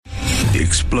The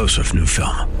explosive new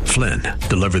film, Flynn,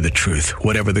 deliver the truth,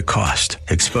 whatever the cost,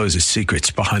 exposes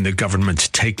secrets behind the government's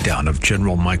takedown of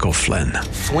General Michael Flynn.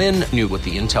 Flynn knew what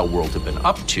the intel world had been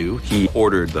up to. He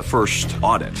ordered the first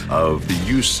audit of the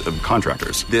use of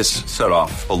contractors. This set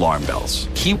off alarm bells.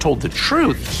 He told the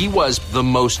truth. He was the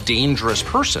most dangerous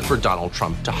person for Donald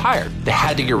Trump to hire. They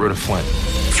had to get rid of Flynn.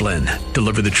 Flynn,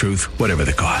 deliver the truth, whatever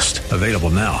the cost. Available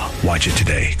now. Watch it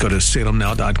today. Go to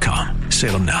salemnow.com.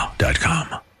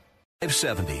 salemnow.com.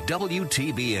 570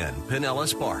 WTBN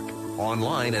Pinellas Park.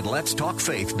 Online at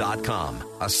letstalkfaith.com,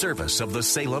 a service of the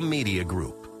Salem Media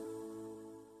Group.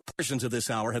 Versions of this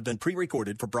hour have been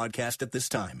pre-recorded for broadcast at this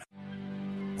time.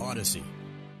 Odyssey.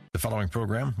 The following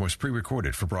program was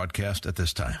pre-recorded for broadcast at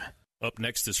this time. Up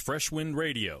next is Fresh Wind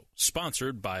Radio,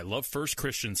 sponsored by Love First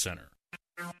Christian Center.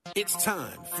 It's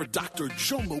time for Dr.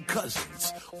 Jomo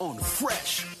Cousins on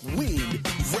Fresh Wind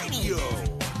Radio.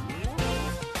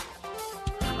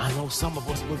 I know some of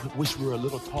us wish we were a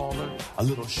little taller, a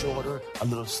little shorter, a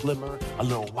little slimmer, a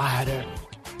little wider.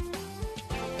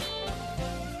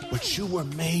 But you were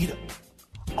made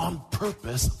on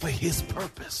purpose for his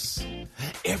purpose.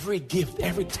 Every gift,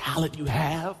 every talent you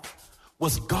have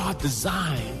was God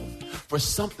designed for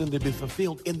something to be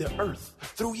fulfilled in the earth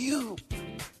through you.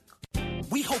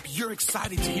 We hope you're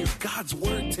excited to hear God's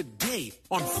word today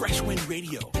on Fresh Wind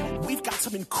Radio. We've got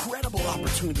some incredible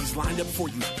opportunities lined up for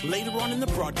you later on in the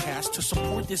broadcast to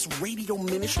support this radio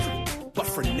ministry. But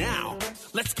for now,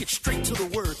 let's get straight to the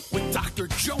word with Dr.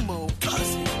 Jomo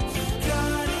Cousins.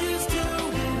 God is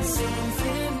doing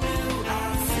something new.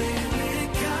 I feel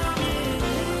it coming.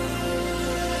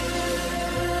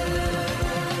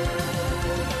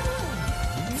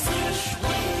 Fresh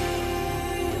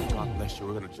Wind. God bless you.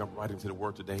 We're going to jump right into the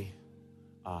word today.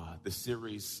 The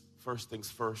series, First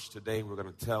Things First, today we're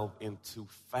going to delve into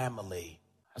family.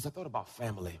 As I thought about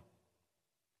family,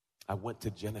 I went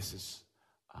to Genesis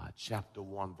chapter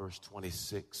 1, verse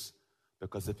 26,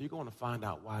 because if you're going to find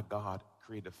out why God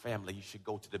created a family, you should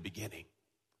go to the beginning.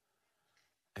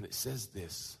 And it says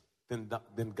this, then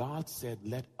God said,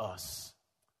 let us,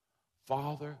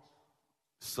 Father,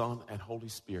 Son, and Holy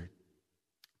Spirit,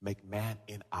 make man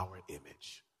in our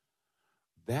image.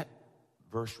 That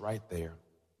verse right there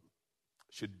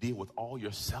should deal with all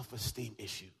your self-esteem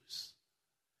issues.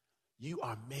 You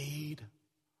are made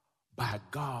by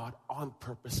God on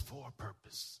purpose for a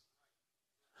purpose.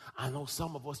 I know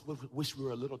some of us wish we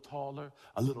were a little taller,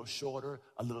 a little shorter,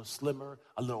 a little slimmer,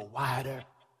 a little wider.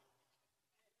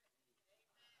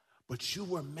 But you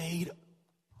were made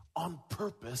on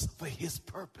purpose for his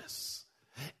purpose.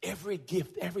 Every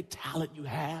gift, every talent you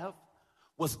have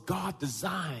was God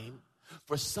designed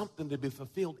for something to be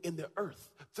fulfilled in the earth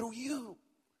through you.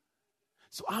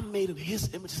 So I'm made of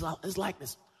his image, his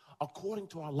likeness, according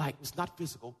to our likeness, not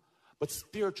physical, but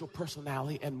spiritual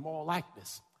personality and moral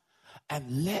likeness.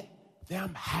 And let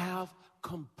them have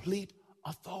complete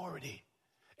authority.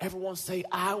 Everyone say,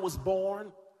 I was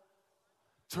born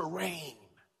to reign.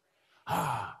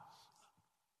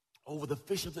 Over the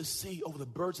fish of the sea, over the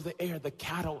birds of the air, the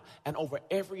cattle, and over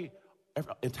every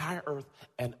entire earth,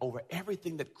 and over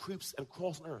everything that creeps and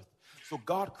crawls on earth. So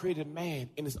God created man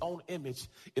in his own image,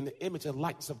 in the image and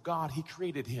likeness of God. He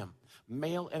created him,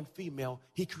 male and female.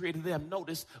 He created them.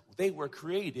 Notice they were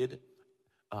created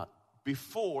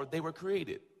before they were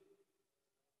created.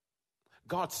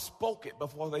 God spoke it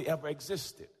before they ever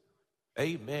existed.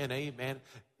 Amen, amen.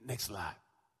 Next slide.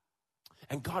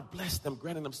 And God blessed them,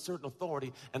 granting them certain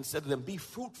authority, and said to them, be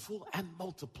fruitful and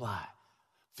multiply.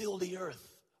 Fill the earth.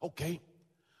 Okay.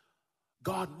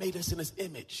 God made us in his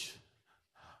image.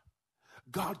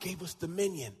 God gave us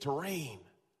dominion to reign.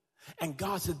 And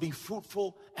God said, be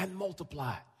fruitful and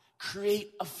multiply.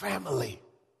 Create a family.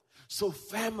 So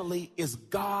family is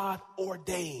God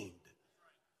ordained.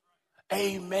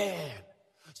 Amen.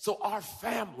 So our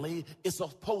family is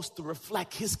supposed to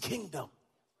reflect his kingdom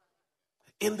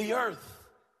in the earth.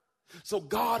 So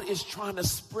God is trying to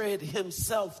spread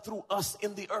himself through us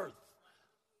in the earth.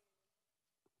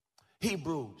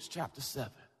 Hebrews chapter 7.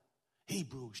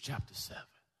 Hebrews chapter 7.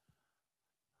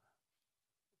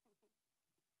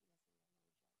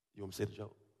 You want me to say the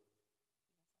joke?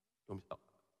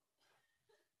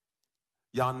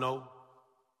 Y'all know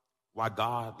why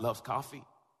God loves coffee?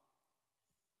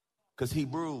 Because he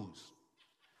brews.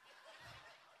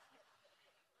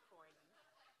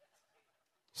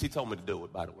 She told me to do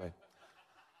it, by the way.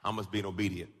 I must be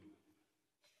obedient.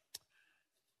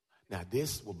 Now,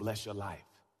 this will bless your life.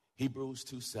 Hebrews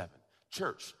 2:7.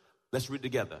 Church, let's read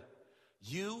together.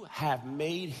 You have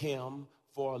made him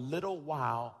for a little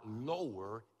while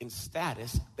lower in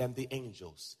status than the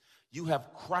angels. You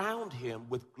have crowned him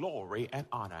with glory and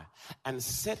honor and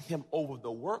set him over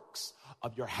the works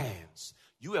of your hands.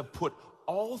 You have put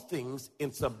all things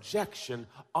in subjection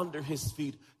under his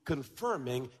feet,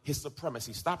 confirming his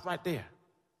supremacy. Stop right there.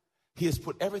 He has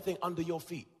put everything under your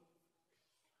feet.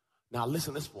 Now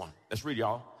listen to this one. Let's read,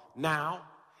 y'all. Now,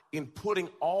 in putting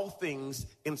all things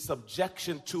in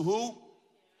subjection to who?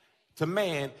 To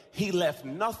man, he left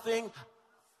nothing.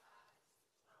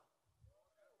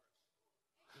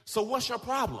 So what's your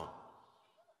problem?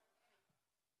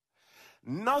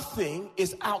 Nothing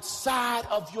is outside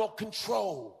of your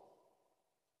control.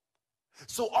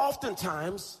 So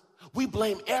oftentimes, we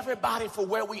blame everybody for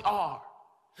where we are.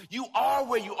 You are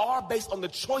where you are based on the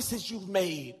choices you've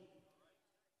made.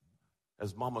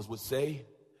 As mamas would say,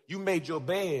 you made your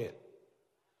bed,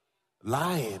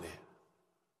 lie in it.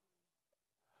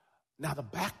 Now the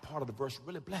back part of the verse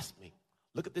really blessed me.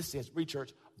 Look at this, it says, read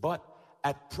church, but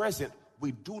at present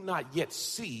we do not yet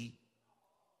see.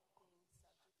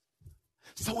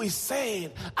 So he's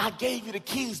saying, I gave you the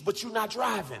keys, but you're not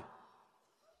driving.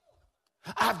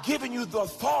 I've given you the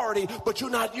authority, but you're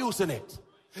not using it.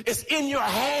 It's in your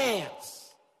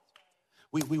hands.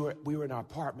 We were in our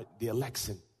apartment, the Alexan,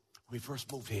 when we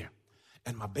first moved here.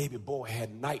 And my baby boy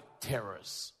had night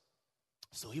terrors.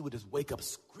 So he would just wake up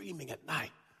screaming at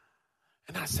night.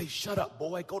 And I'd say, shut up,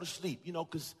 boy, go to sleep. You know,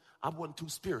 because I wasn't too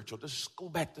spiritual. Just go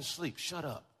back to sleep. Shut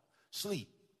up. Sleep.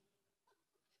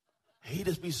 He'd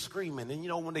just be screaming. And you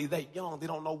know, when they're that young, they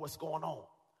don't know what's going on.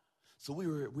 So we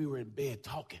were in bed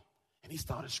talking. And he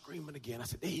started screaming again. I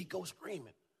said, there he goes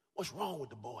screaming. What's wrong with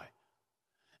the boy?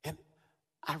 And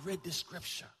I read this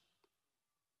scripture.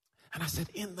 And I said,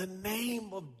 in the name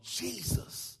of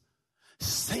Jesus,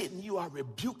 Satan, you are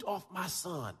rebuked off my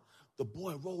son. The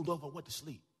boy rolled over and went to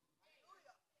sleep.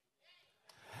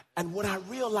 And when I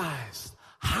realized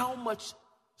how much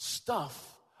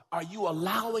stuff are you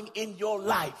allowing in your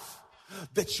life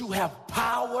that you have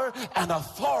power and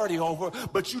authority over,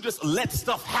 but you just let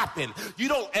stuff happen. You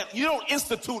don't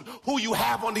institute who you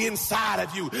have on the inside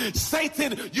of you.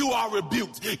 Satan, you are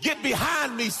rebuked. Get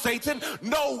behind me, Satan.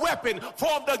 No weapon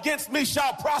formed against me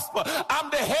shall prosper. I'm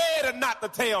the head and not the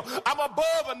tail. I'm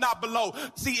above and not below.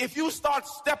 See, if you start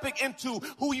stepping into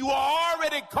who you are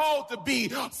already called to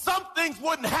be, some things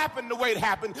wouldn't happen the way it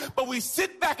happened, but we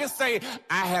sit back and say,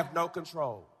 I have no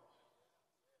control.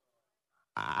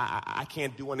 I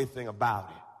can't do anything about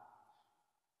it.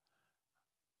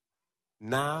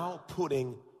 Now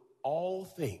putting all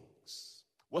things,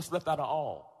 what's left out of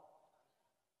all?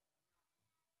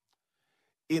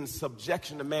 In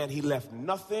subjection to man, he left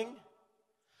nothing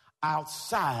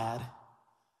outside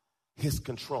his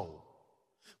control.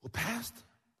 Well, Pastor,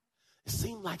 it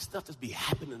seemed like stuff just be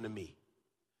happening to me.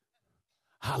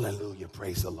 Hallelujah,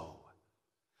 praise the Lord.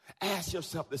 Ask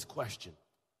yourself this question.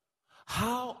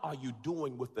 How are you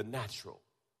doing with the natural?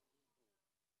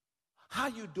 How are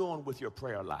you doing with your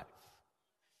prayer life?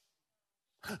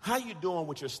 How are you doing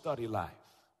with your study life?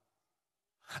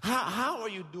 How are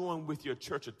you doing with your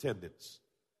church attendance?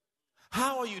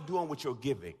 How are you doing with your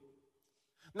giving?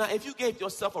 Now, if you gave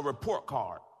yourself a report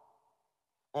card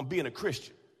on being a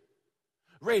Christian,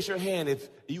 raise your hand if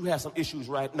you have some issues,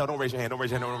 right? No, don't raise your hand. Don't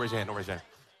raise your hand. Don't raise your hand. Don't raise your hand.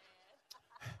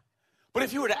 But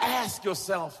if you were to ask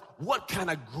yourself, what kind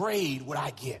of grade would I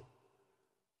get?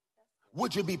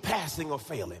 Would you be passing or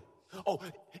failing? Oh,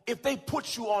 if they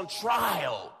put you on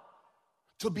trial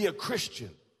to be a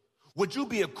Christian, would you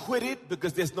be acquitted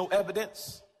because there's no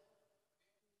evidence?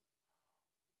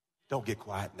 Don't get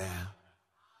quiet now.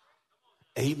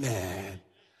 Amen.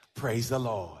 Praise the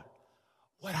Lord.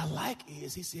 What I like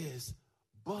is he says,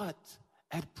 but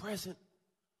at present,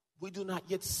 we do not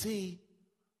yet see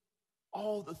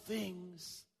all the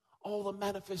things, all the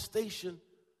manifestation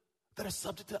that are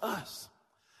subject to us.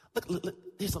 Look,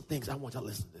 here's some things I want you to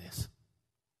listen to this.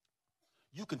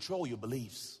 You control your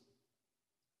beliefs.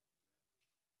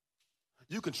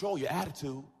 You control your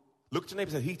attitude. Look at your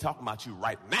neighbor and say, he talking about you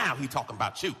right now. He talking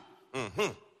about you.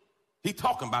 He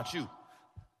talking about you.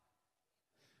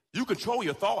 You control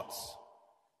your thoughts.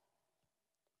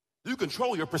 You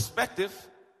control your perspective.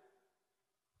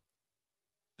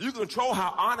 You control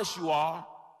how honest you are.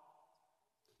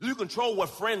 You control what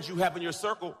friends you have in your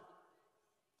circle.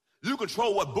 You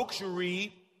control what books you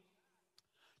read.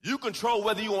 You control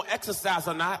whether you're going to exercise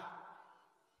or not.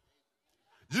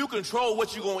 You control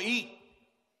what you're going to eat.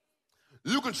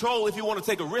 You control if you want to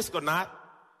take a risk or not.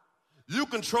 You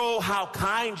control how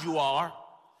kind you are.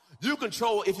 You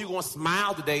control if you're going to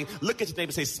smile today. Look at your neighbor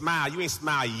and say, smile. You ain't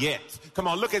smiled yet. Come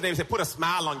on, look at your neighbor and say, put a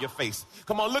smile on your face.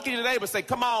 Come on, look at your neighbor and say,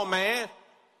 come on, man.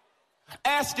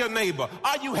 Ask your neighbor,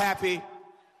 are you happy?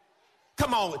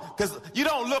 Come on, because you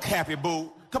don't look happy,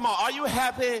 boo. Come on, are you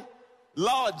happy?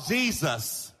 Lord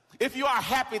Jesus. If you are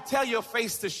happy, tell your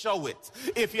face to show it.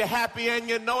 If you're happy and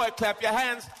you know it, clap your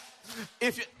hands.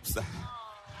 If you guys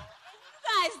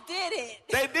did it.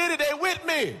 They did it. They with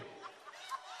me.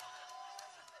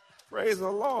 Praise the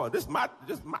Lord. This is my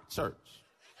church.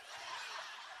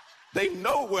 They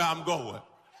know where I'm going.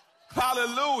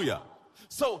 Hallelujah.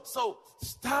 So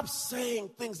stop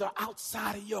saying things are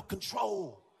outside of your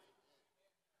control.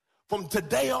 From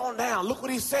today on now, look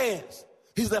what he says.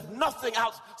 He's left nothing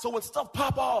out. So when stuff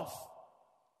pop off,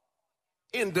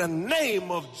 in the name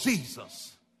of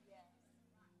Jesus.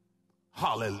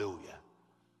 Hallelujah.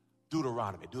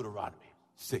 Deuteronomy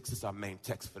 6. This is our main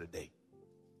text for the day.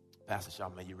 Pastor Shaw,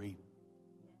 may you read?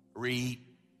 Read.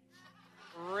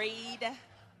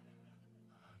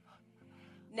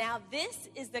 Now this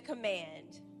is the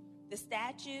command, the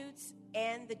statutes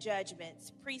and the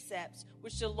judgments, precepts,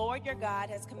 which the Lord your God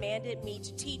has commanded me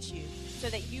to teach you, so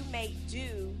that you may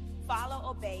follow,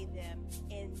 obey them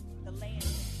in the land.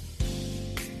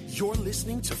 You're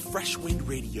listening to Fresh Wind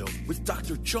Radio with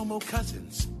Dr. Jomo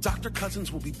Cousins. Dr.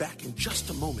 Cousins will be back in just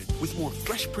a moment with more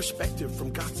fresh perspective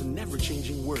from God's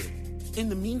never-changing word. In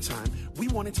the meantime, we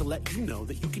wanted to let you know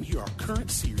that you can hear our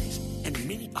current series and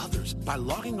many others by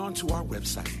logging on to our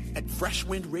website at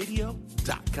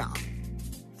freshwindradio.com.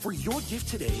 For your gift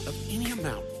today of any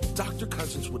amount, Dr.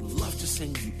 Cousins would love to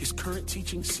send you his current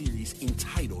teaching series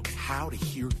entitled How to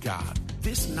Hear God.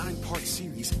 This 9-part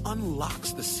series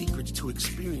unlocks the secrets to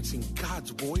experiencing God's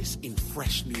voice in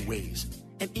fresh new ways,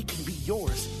 and it can be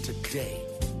yours today.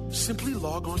 Simply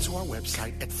log on to our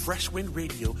website at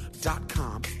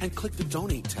freshwindradio.com and click the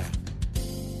Donate tab.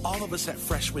 All of us at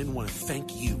Freshwind want to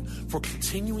thank you for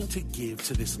continuing to give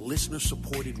to this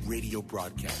listener-supported radio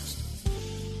broadcast.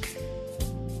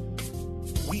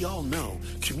 We all know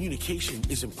communication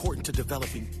is important to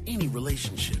developing any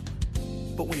relationship.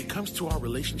 But when it comes to our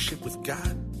relationship with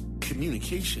God,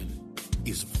 communication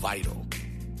is vital.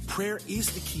 Prayer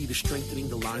is the key to strengthening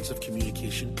the lines of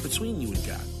communication between you and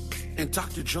God. And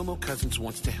Dr. Jomo Cousins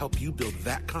wants to help you build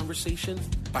that conversation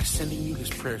by sending you his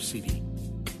prayer CD.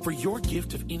 For your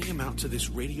gift of any amount to this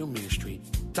radio ministry,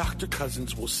 Dr.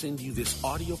 Cousins will send you this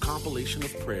audio compilation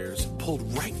of prayers pulled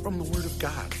right from the Word of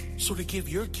God. So to give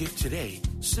your gift today,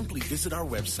 simply visit our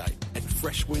website at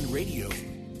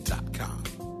freshwindradio.com.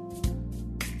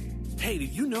 Hey, did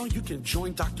you know you can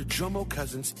join Dr. Jomo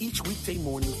Cousins each weekday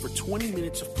morning for 20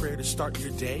 minutes of prayer to start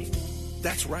your day?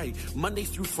 That's right. Monday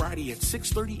through Friday at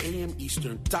 6:30 a.m.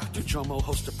 Eastern, Dr. Jomo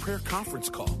hosts a prayer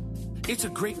conference call. It's a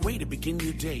great way to begin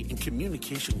your day in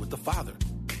communication with the Father.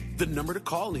 The number to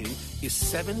call in is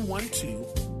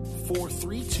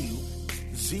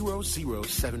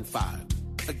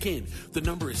 712-432-0075. Again, the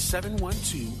number is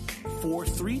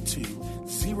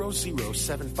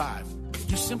 712-432-0075.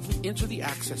 You simply enter the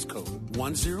access code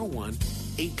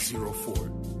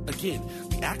 101804. Again,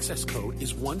 the access code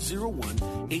is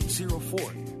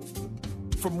 101804.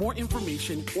 For more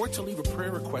information or to leave a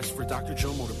prayer request for Dr.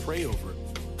 Jomo to pray over,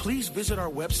 please visit our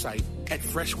website at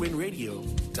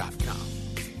freshwindradio.com.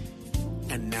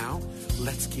 And now,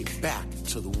 let's get back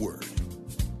to the Word.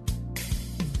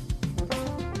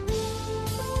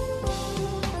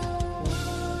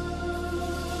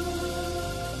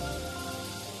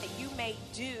 That you may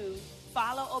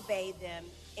follow, obey them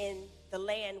in the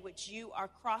land which you are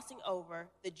crossing over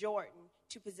the Jordan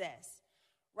to possess.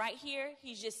 Right here,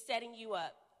 he's just setting you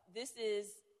up. This is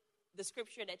the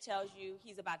scripture that tells you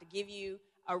he's about to give you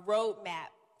a roadmap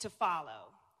to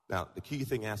follow. Now, the key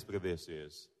thing aspect of this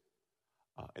is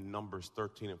in Numbers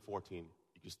 13 and 14,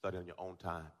 you can study on your own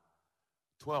time.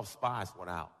 12 spies went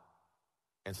out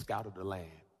and scouted the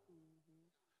land.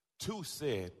 2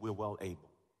 said, we're well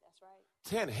able. That's right.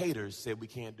 10 haters said we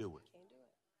can't do it.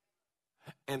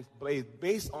 And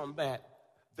based on that,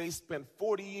 they spent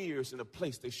 40 years in a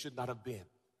place they should not have been.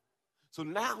 So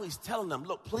now he's telling them,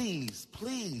 look, please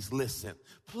listen.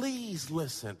 Please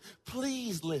listen.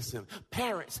 Please listen.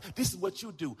 Parents, this is what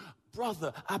you do.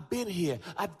 Brother, I've been here.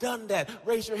 I've done that.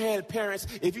 Raise your hand, parents.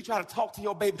 If you try to talk to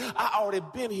your baby, I already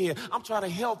been here. I'm trying to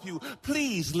help you.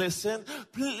 Please listen.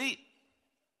 Please.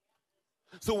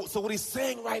 So what he's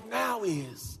saying right now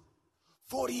is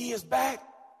 40 years back,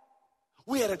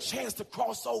 we had a chance to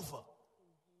cross over.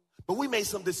 But we made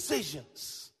some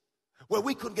decisions where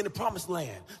we couldn't get in the promised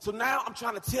land. So now I'm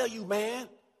trying to tell you, man,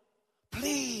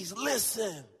 please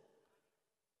listen.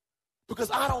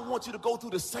 Because I don't want you to go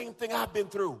through the same thing I've been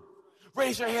through.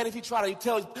 Raise your hand if you try to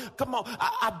tell you, come on,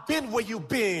 I've been where you've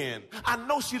been. I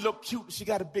know she looked cute. She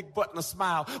got a big butt and a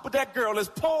smile. But that girl is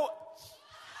poor.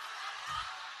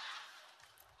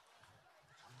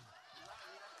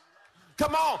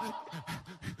 Come on.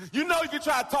 You know if you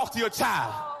try to talk to your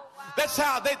child, that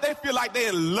child, they feel like they're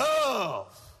in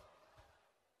love.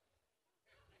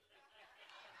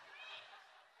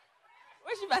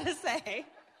 What you about to say?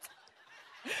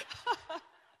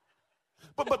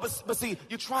 But see,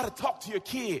 you try to talk to your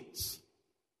kids.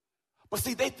 But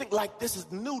see, they think like this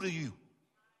is new to you.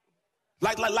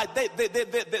 Like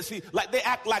they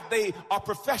act like they are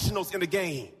professionals in the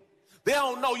game. They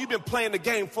don't know you've been playing the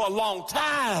game for a long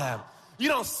time. You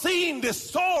don't seen this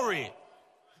story.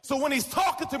 So when he's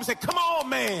talking to him, he say, come on,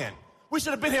 man. We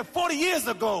should have been here 40 years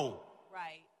ago.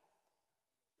 Right.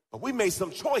 But we made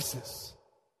some choices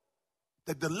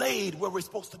that delayed where we're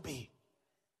supposed to be.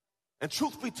 And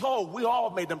truth be told, we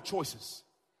all made them choices.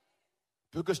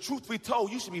 Because truth be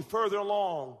told, you should be further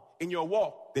along in your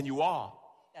walk than you are.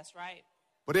 That's right.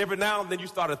 But every now and then you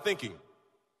started thinking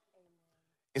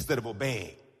instead of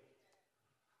obeying.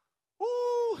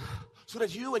 Ooh, so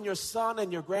that you and your son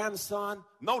and your grandson,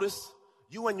 notice,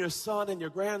 you and your son and your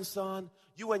grandson,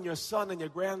 you and your son and your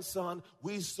grandson,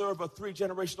 we serve a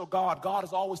 3-generational God. God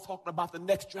is always talking about the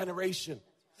next generation.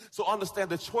 So understand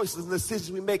the choices and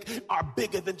decisions we make are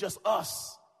bigger than just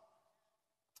us.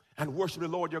 And worship the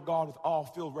Lord your God with all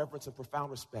filled reverence and profound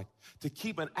respect. To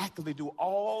keep and actively do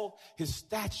all his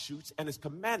statutes and his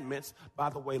commandments. By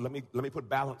the way, let me put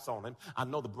balance on him. I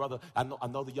know the brother, I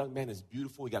know the young man is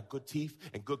beautiful. He got good teeth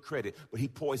and good credit, but he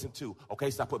poisoned too. Okay,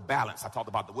 so I put balance. I talked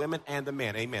about the women and the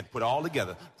men. Amen. Put it all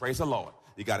together. Praise the Lord.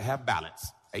 You got to have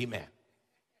balance. Amen.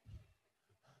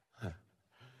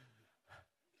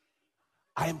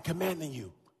 I am commanding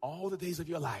you all the days of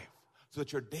your life so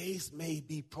that your days may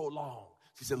be prolonged.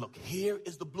 She said, look, here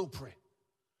is the blueprint.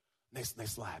 Next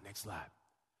slide.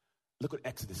 Look what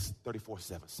Exodus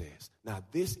 34:7 says. Now,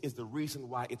 this is the reason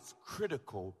why it's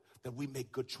critical that we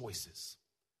make good choices.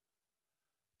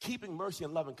 Keeping mercy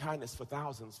and love and kindness for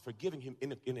thousands, forgiving him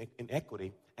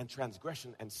inequity and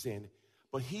transgression and sin,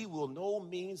 but he will no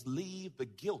means leave the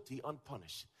guilty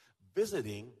unpunished,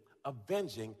 visiting,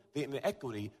 avenging the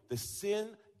inequity, the sin,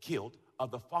 guilt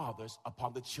of the fathers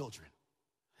upon the children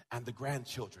and the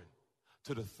grandchildren,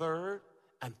 to the 3rd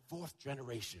and 4th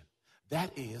generation.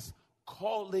 That is,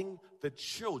 calling the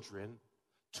children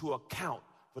to account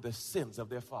for the sins of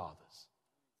their fathers.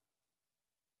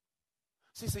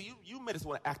 See, you may just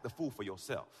want to act the fool for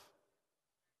yourself.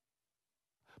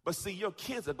 But see, your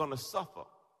kids are going to suffer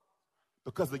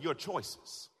because of your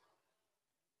choices.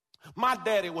 My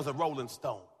daddy was a Rolling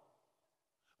Stone.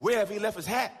 Where have he left his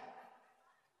hat?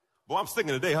 Boy, I'm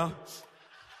singing today, huh?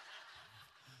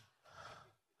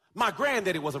 My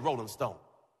granddaddy was a Rolling Stone.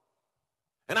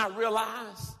 And I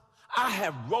realized I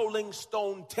have Rolling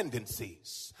Stone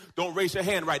tendencies. Don't raise your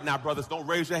hand right now, brothers. Don't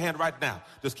raise your hand right now.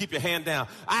 Just keep your hand down.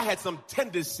 I had some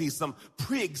tendencies, some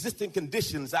pre-existing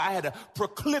conditions. I had a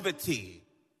proclivity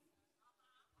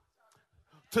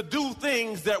to do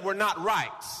things that were not right.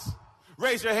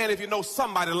 Raise your hand if you know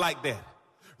somebody like that.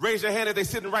 Raise your hand if they're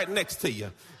sitting right next to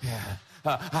you. Yeah.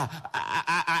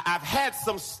 I've had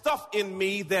some stuff in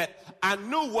me that I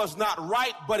knew was not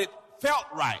right, but it felt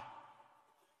right.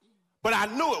 But I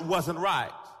knew it wasn't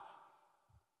right.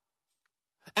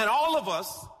 And all of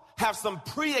us have some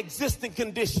pre-existing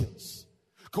conditions.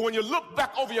 Because when you look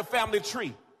back over your family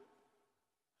tree,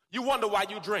 you wonder why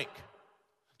you drink.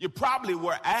 You probably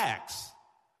were asked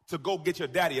to go get your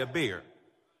daddy a beer.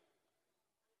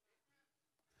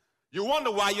 You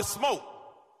wonder why you smoke.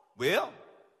 Well,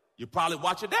 you probably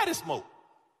watch your daddy smoke.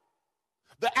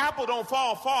 The apple don't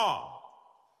fall far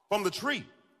from the tree.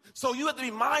 So you have to be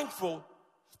mindful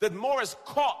that more is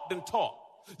caught than taught.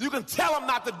 You can tell them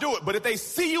not to do it, but if they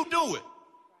see you do it.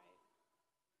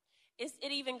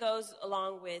 It even goes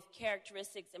along with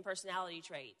characteristics and personality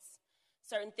traits.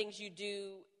 Certain things you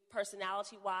do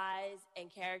personality-wise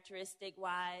and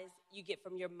characteristic-wise, you get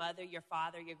from your mother, your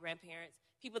father, your grandparents,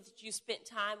 people that you spent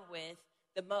time with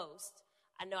the most.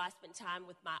 I know I spent time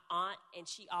with my aunt, and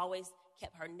she always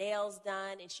kept her nails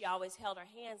done, and she always held her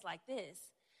hands like this.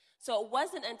 So it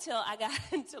wasn't until I got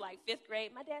into like 5th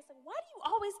grade, my dad said, why do you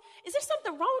always, is there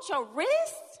something wrong with your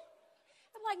wrist?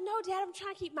 I'm like, no, Dad, I'm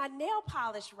trying to keep my nail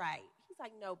polish right. He's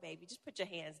like, no, baby, just put your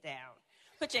hands down.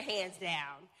 Put your hands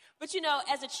down. But you know,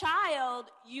 as a child,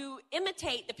 you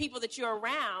imitate the people that you're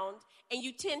around, and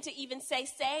you tend to even say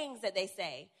sayings that they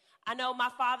say. I know my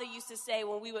father used to say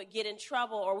when we would get in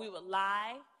trouble or we would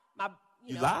lie.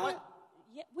 You lie?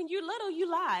 Yeah, when you're little, you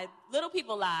lie. Little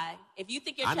people lie. If you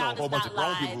think your child does not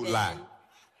lie, then lie.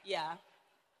 Yeah.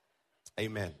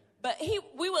 Amen. But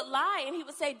we would lie, and he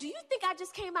would say, do you think I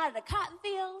just came out of the cotton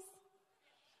fields?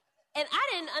 And I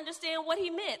didn't understand what he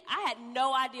meant. I had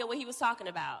no idea what he was talking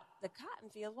about. The cotton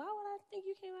fields, why would I think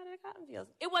you came out of the cotton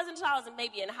fields? It wasn't until I was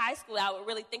maybe in high school I would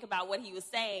really think about what he was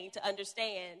saying to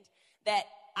understand that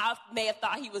I may have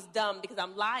thought he was dumb because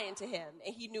I'm lying to him,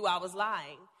 and he knew I was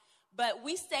lying. But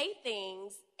we say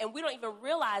things, and we don't even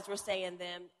realize we're saying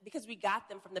them because we got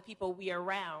them from the people we are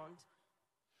around.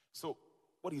 So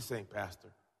what are you saying, Pastor?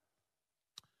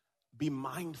 Be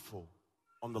mindful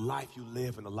on the life you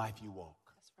live and the life you walk.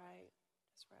 That's right.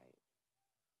 That's right.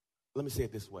 Let me say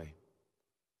it this way.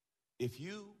 If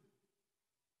you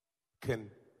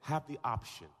can have the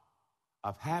option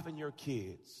of having your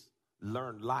kids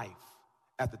learn life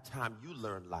at the time you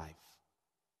learn life,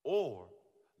 or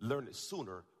learn it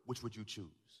sooner, which would you choose?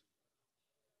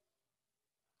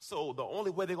 So the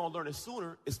only way they're going to learn it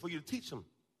sooner is for you to teach them.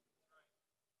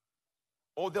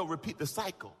 Or they'll repeat the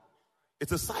cycle.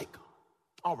 It's a cycle.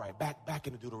 All right, back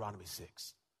into Deuteronomy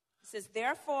 6. It says,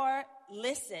 therefore,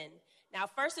 listen. Now,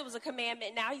 first it was a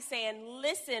commandment. Now he's saying,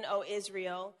 listen, O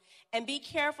Israel, and be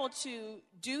careful to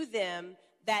do them,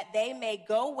 that they may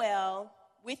go well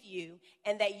with you,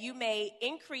 and that you may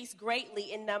increase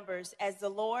greatly in numbers, as the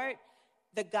Lord,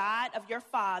 the God of your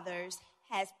fathers,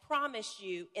 has promised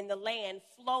you in the land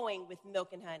flowing with milk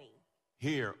and honey.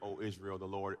 Hear, O Israel, the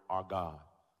Lord our God.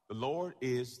 The Lord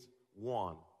is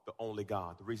one, the only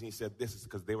God. The reason he said this is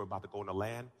because they were about to go in a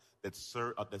land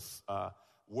that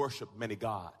worshiped many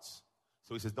gods.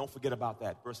 So he says, don't forget about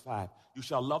that. Verse 5, you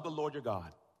shall love the Lord your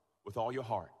God with all your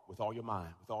heart, with all your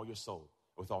mind, with all your soul,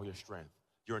 with all your strength,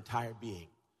 your entire being.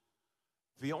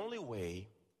 The only way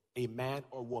a man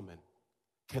or woman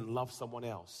can love someone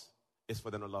else is for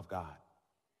them to love God.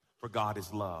 For God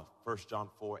is love. 1 John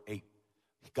 4:8.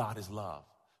 God is love.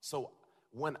 So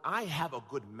when I have a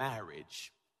good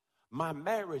marriage, my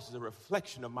marriage is a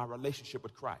reflection of my relationship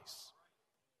with Christ.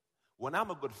 When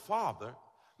I'm a good father,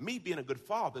 me being a good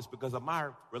father is because of my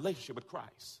relationship with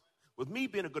Christ. With me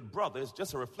being a good brother, it's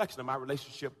just a reflection of my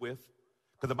relationship with,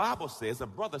 because the Bible says a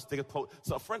brother sticketh close,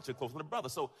 so a friendship closer than a brother.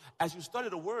 So as you study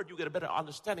the word, you get a better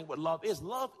understanding what love is.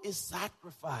 Love is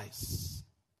sacrifice.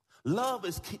 Love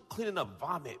is cleaning up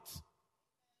vomit.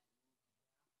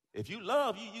 If you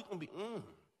love, you can be,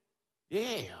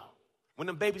 yeah. When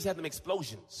them babies have them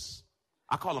explosions,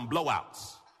 I call them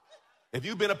blowouts. If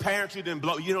you've been a parent, you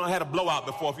don't had a blowout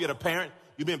before. If you're a parent,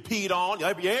 you've been peed on, you're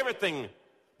everything.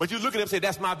 But you look at them and say,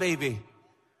 that's my baby.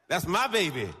 That's my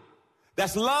baby.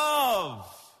 That's love.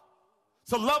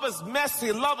 So love is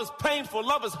messy, love is painful,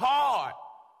 love is hard.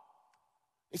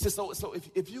 He says, so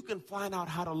if you can find out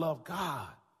how to love God,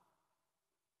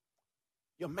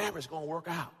 your marriage is going to work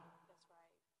out. That's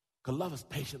right. Because love is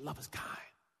patient, love is kind.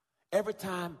 Every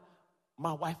time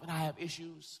my wife and I have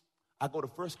issues, I go to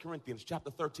 1 Corinthians chapter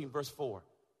 13, verse 4.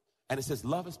 And it says,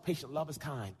 love is patient, love is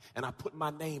kind. And I put my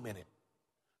name in it.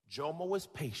 Jomo is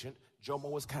patient,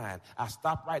 Jomo is kind. I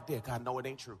stop right there because I know it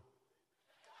ain't true.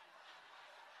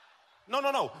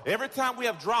 No. Every time we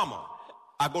have drama,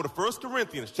 I go to 1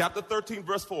 Corinthians chapter 13,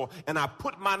 verse 4, and I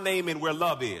put my name in where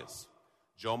love is.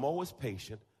 Jomo is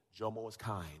patient, Jomo is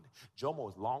kind. Jomo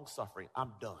is long-suffering.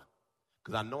 I'm done.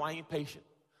 Because I know I ain't patient.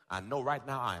 I know right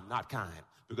now I am not kind.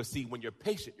 Because, see, when you're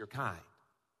patient, you're kind.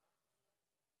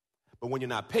 But when you're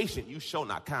not patient, you show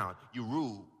not kind. You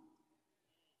rude.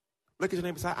 Look at your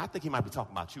neighbor beside. I think he might be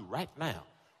talking about you right now.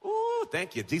 Ooh,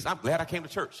 thank you, Jesus. I'm glad I came to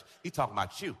church. He's talking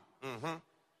about you. Mm-hmm.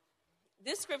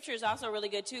 This scripture is also really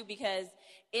good, too, because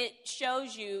it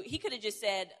shows you, he could have just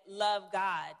said, love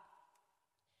God.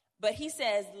 But he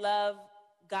says, love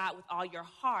God with all your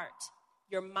heart,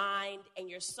 your mind, and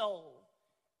your soul.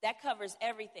 That covers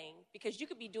everything, because you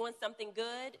could be doing something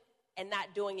good and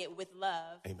not doing it with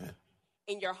love. Amen.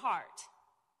 In your heart.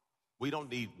 We don't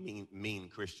need mean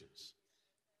Christians.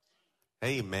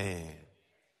 Amen.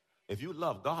 If you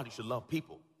love God, you should love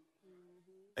people.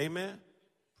 Mm-hmm. Amen.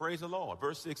 Praise the Lord.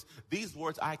 Verse 6, these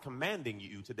words I commanding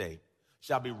you today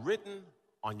shall be written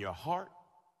on your heart,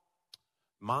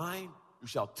 mind. You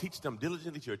shall teach them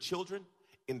diligently to your children,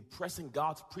 impressing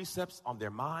God's precepts on their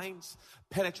minds,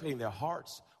 penetrating their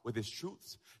hearts with his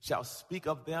truths, shall speak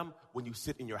of them when you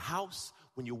sit in your house,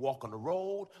 when you walk on the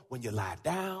road, when you lie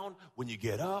down, when you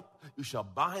get up. You shall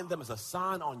bind them as a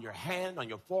sign on your hand, on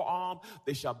your forearm.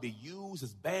 They shall be used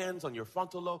as bands on your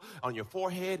frontal lobe, on your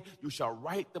forehead. You shall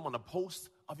write them on the posts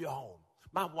of your home.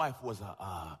 My wife was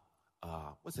what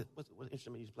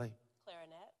instrument you play?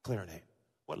 Clarinet.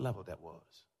 What level that was?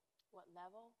 What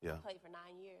level? Yeah. I played for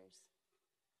 9 years.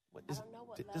 I don't know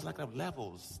what level. There's like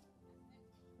levels.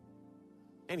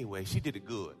 Anyway, she did it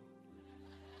good.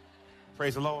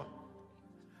 Praise the Lord.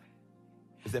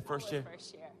 Is that first year?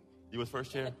 First year. You was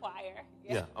first year? In the choir.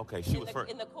 Yeah, okay. She was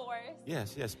first. In the chorus.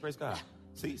 Yes, praise God.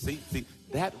 See,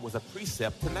 that was a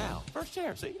precept to now. First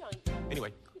chair, see?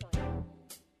 Anyway.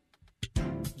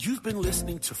 You've been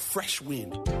listening to Fresh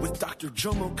Wind with Dr.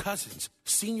 Jomo Cousins,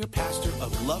 Senior Pastor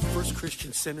of Love First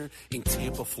Christian Center in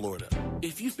Tampa, Florida.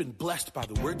 If you've been blessed by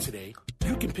the word today,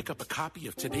 you can pick up a copy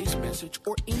of today's message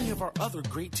or any of our other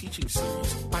great teaching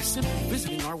series by simply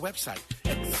visiting our website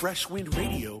at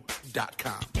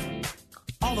freshwindradio.com.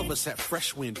 All of us at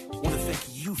Fresh Wind want to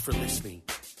thank you for listening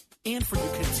and for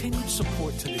your continued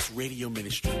support to this radio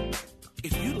ministry.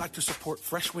 If you'd like to support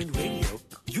Fresh Wind Radio,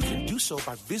 you can do so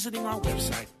by visiting our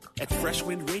website at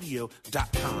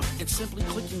freshwindradio.com and simply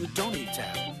clicking the Donate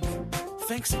tab.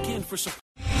 Thanks again for supporting.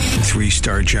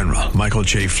 3-star General Michael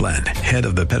J. Flynn, head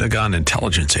of the Pentagon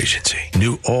Intelligence Agency,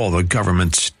 knew all the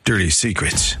government's dirty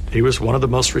secrets. He was one of the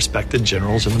most respected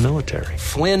generals in the military.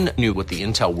 Flynn knew what the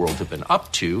intel world had been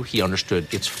up to. He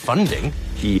understood its funding.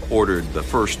 He ordered the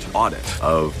first audit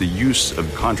of the use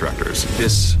of contractors.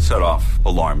 This set off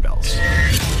alarm bells.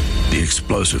 The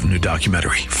explosive new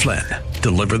documentary, Flynn,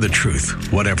 Deliver the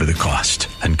Truth, Whatever the Cost,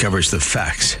 uncovers the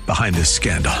facts behind this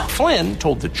scandal. Flynn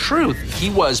told the truth. He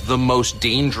was the most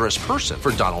dangerous person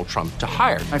for Donald Trump to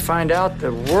hire. I find out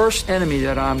the worst enemy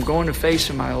that I'm going to face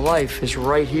in my life is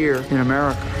right here in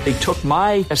America. They took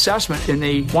my assessment and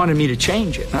they wanted me to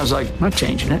change it. And I was like, I'm not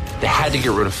changing it. They had to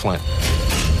get rid of Flynn.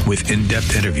 With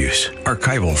in-depth interviews,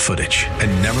 archival footage,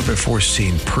 and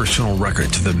never-before-seen personal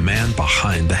records of the man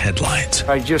behind the headlines.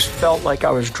 I just felt like I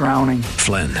was drowning.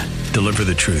 Flynn, Deliver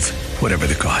the Truth, Whatever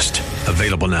the Cost.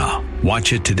 Available now.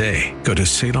 Watch it today. Go to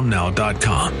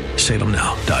salemnow.com.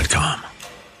 salemnow.com.